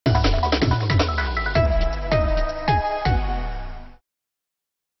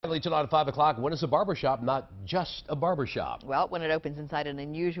Finally, tonight at 5 o'clock, when is a barbershop not just a barbershop? Well, when it opens inside an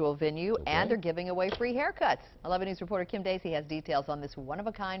unusual venue, and they're giving away free haircuts. 11 News reporter Kim Dacey has details on this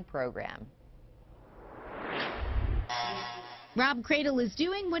one-of-a-kind program. Rob Cradle is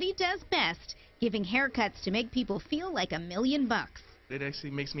doing what he does best, giving haircuts to make people feel like $1 million. It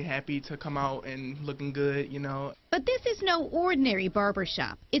actually makes me happy to come out and looking good, you know. But this is no ordinary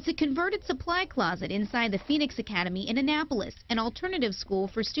barbershop. It's a converted supply closet inside the Phoenix Academy in Annapolis, an alternative school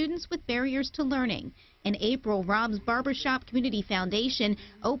for students with barriers to learning. In April, Rob's Barbershop Community Foundation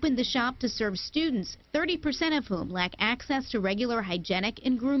opened the shop to serve students, 30% of whom lack access to regular hygienic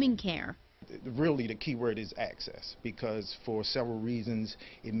and grooming care. Really, the key word is access, because for several reasons,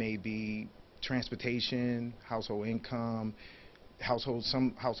 it may be transportation, household income,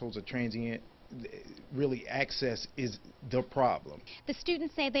 some households are transient. Really, access is the problem. The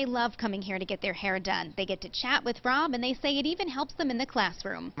students say they love coming here to get their hair done. They get to chat with Rob, and they say it even helps them in the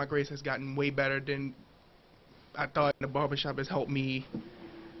classroom. My grades has gotten way better than I thought. The barbershop has helped me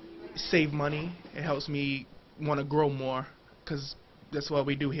save money. It helps me want to grow more, because that's what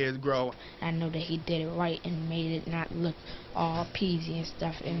we do here, is grow. I know that he did it right and made it not look all peasy and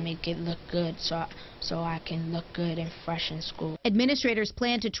stuff, and make it look good so I can look good and fresh in school. Administrators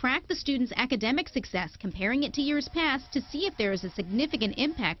plan to track the students' academic success, comparing it to years past to see if there is a significant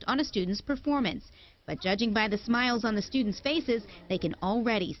impact on a student's performance. But judging by the smiles on the students' faces, they can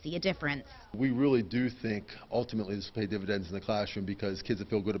already see a difference. We really do think ultimately this will pay dividends in the classroom, because kids that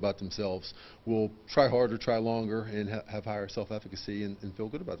feel good about themselves will try harder, try longer, and have higher self-efficacy and feel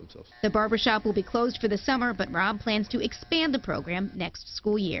good about themselves. The barbershop will be closed for the summer, but Rob plans to expand the program next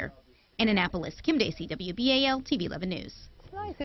school year. In Annapolis, Kim Dacey, WBAL-TV 11 News.